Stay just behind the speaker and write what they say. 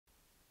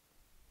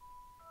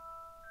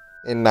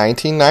In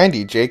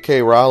 1990,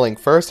 J.K. Rowling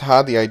first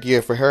had the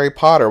idea for Harry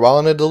Potter while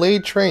on a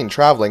delayed train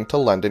traveling to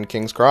London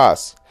King's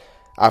Cross.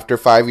 After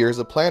 5 years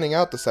of planning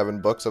out the 7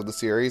 books of the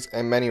series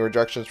and many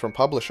rejections from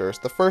publishers,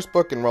 the first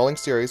book in Rowling's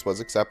series was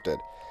accepted.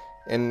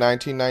 In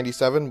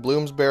 1997,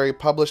 Bloomsbury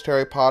published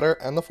Harry Potter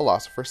and the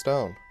Philosopher's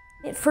Stone.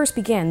 It first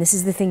began, this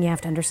is the thing you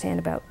have to understand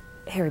about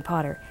Harry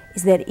Potter,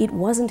 is that it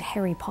wasn't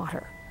Harry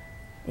Potter.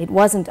 It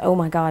wasn't, oh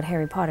my God,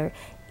 Harry Potter.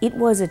 It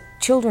was a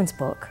children's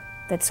book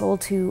that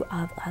sold to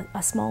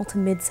a small to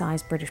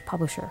mid-sized British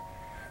publisher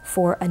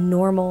for a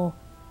normal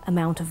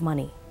amount of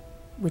money,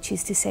 which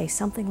is to say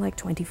something like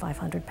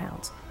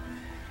 £2,500.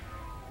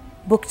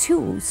 Book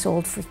 2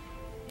 sold for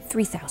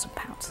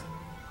 £3,000.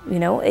 You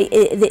know,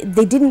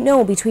 they didn't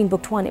know between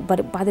book 1,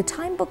 but by the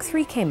time book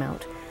 3 came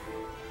out,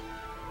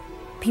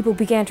 people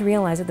began to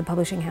realize at the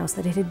publishing house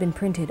that it had been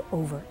printed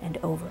over and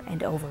over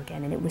and over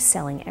again, and it was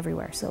selling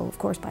everywhere. So, of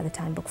course, by the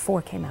time book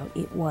 4 came out,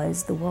 it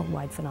was the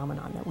worldwide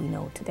phenomenon that we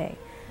know today.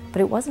 But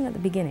it wasn't at the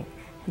beginning,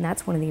 and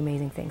that's one of the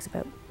amazing things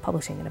about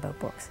publishing and about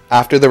books.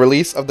 After the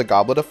release of The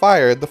Goblet of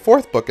Fire, the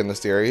 4th book in the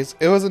series,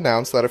 it was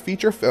announced that a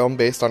feature film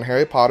based on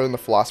Harry Potter and the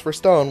Philosopher's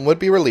Stone would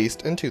be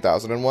released in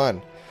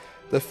 2001.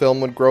 The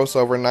film would gross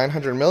over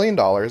 $900 million,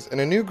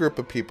 and a new group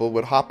of people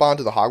would hop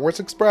onto the Hogwarts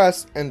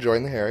Express and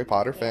join the Harry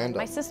Potter fandom.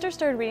 My sister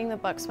started reading the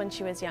books when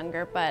she was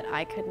younger, but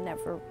I could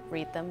never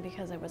read them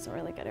because I wasn't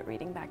really good at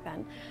reading back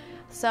then.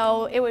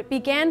 So it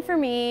began for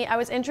me. I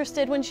was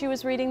interested when she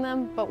was reading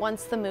them, but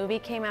once the movie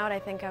came out, I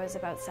think I was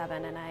about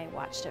 7, and I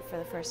watched it for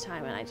the first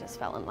time, and I just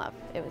fell in love.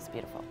 It was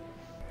beautiful.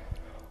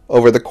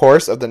 Over the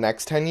course of the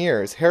next 10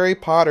 years, Harry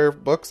Potter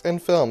books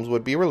and films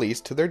would be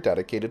released to their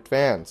dedicated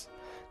fans.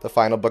 The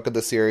final book of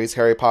the series,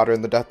 Harry Potter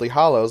and the Deathly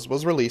Hallows,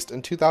 was released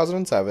in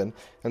 2007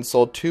 and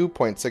sold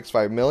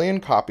 2.65 million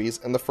copies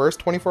in the first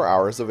 24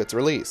 hours of its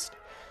release.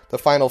 The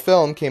final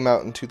film came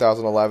out in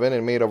 2011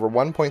 and made over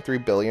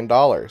 $1.3 billion.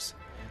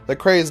 The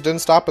craze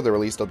didn't stop at the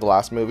release of the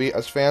last movie,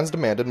 as fans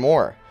demanded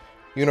more.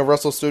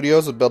 Universal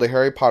Studios would build a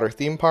Harry Potter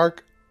theme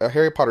park, a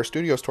Harry Potter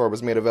Studios tour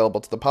was made available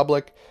to the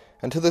public,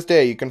 and to this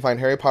day you can find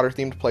Harry Potter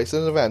themed places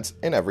and events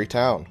in every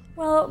town.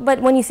 Well,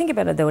 but when you think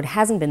about it though, it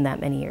hasn't been that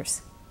many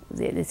years.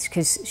 It's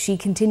because she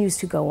continues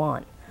to go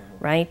on,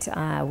 right?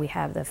 We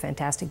have the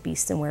Fantastic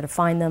Beasts and Where to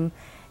Find Them.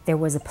 There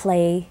was a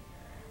play.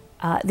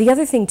 The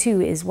other thing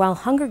too is while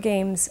Hunger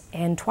Games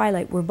and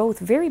Twilight were both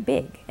very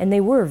big, and they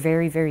were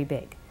very, very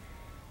big,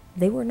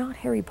 they were not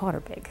Harry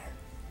Potter big.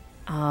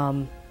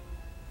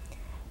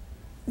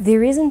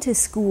 There isn't a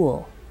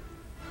school,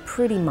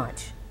 pretty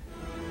much,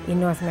 in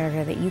North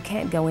America that you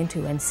can't go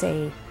into and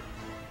say,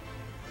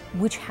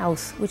 which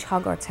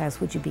Hogwarts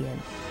house would you be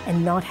in,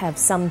 and not have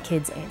some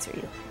kids answer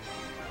you.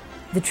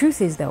 The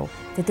truth is, though,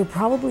 that there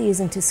probably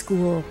isn't a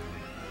school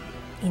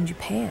in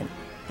Japan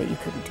that you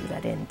couldn't do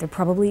that in. There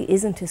probably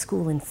isn't a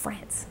school in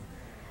France.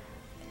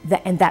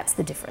 And that's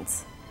the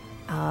difference.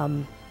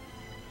 But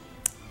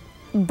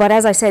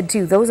as I said,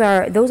 too, those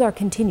are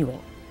continuing,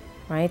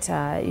 right?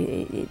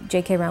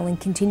 J.K. Rowling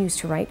continues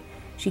to write.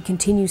 She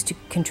continues to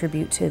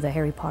contribute to the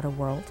Harry Potter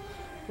world.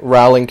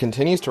 Rowling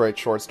continues to write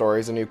short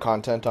stories and new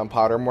content on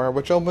Pottermore,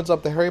 which opens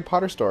up the Harry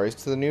Potter stories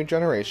to the new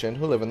generation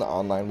who live in the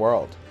online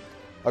world.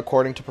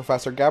 According to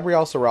Professor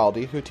Gabrielle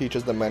Seraldi, who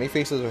teaches the Many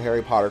Faces of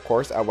Harry Potter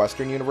course at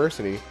Western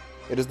University,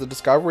 it is the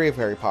discovery of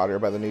Harry Potter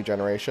by the new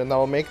generation that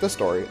will make the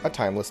story a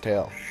timeless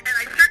tale. And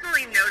I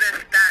certainly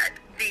noticed that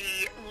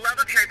the love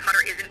of Harry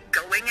Potter isn't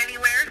going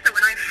anywhere. So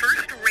when I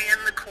first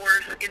ran the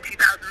course in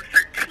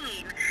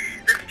 2013,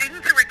 the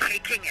students who were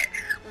taking it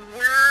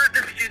were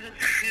the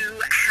students who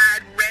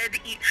had read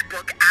each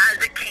book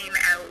as it came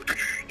out.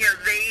 You know,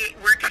 they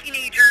were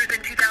teenagers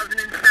in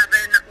 2007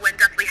 when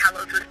Deathly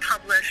Hallows was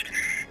published.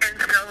 And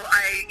so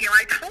I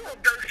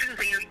told those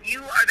students,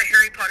 you are the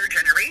Harry Potter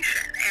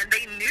generation. And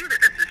they knew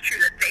that this was true,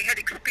 that they had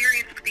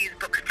experienced these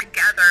books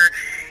together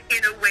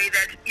in a way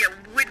that,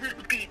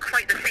 wouldn't be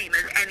quite the same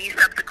as any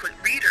subsequent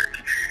readers.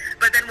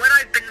 But then what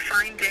I've been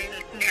finding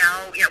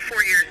now,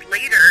 4 years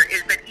later,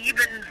 is that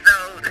even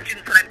though the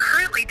students that I'm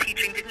currently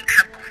teaching didn't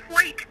have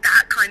quite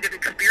that kind of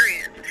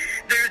experience,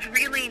 there's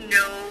really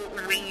no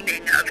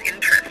waning of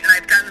interest. And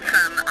I've done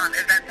some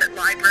events at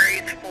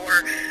libraries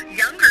for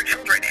younger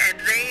children, and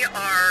they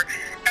are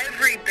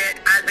every bit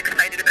as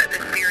excited about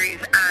this series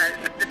as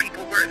the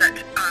people were that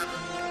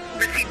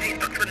received these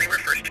books when they were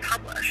first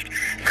published.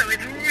 So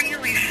it's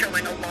really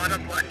showing a lot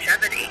of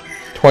longevity.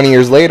 20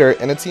 years later,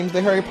 and it seems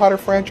the Harry Potter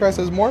franchise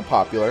is more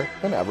popular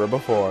than ever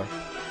before.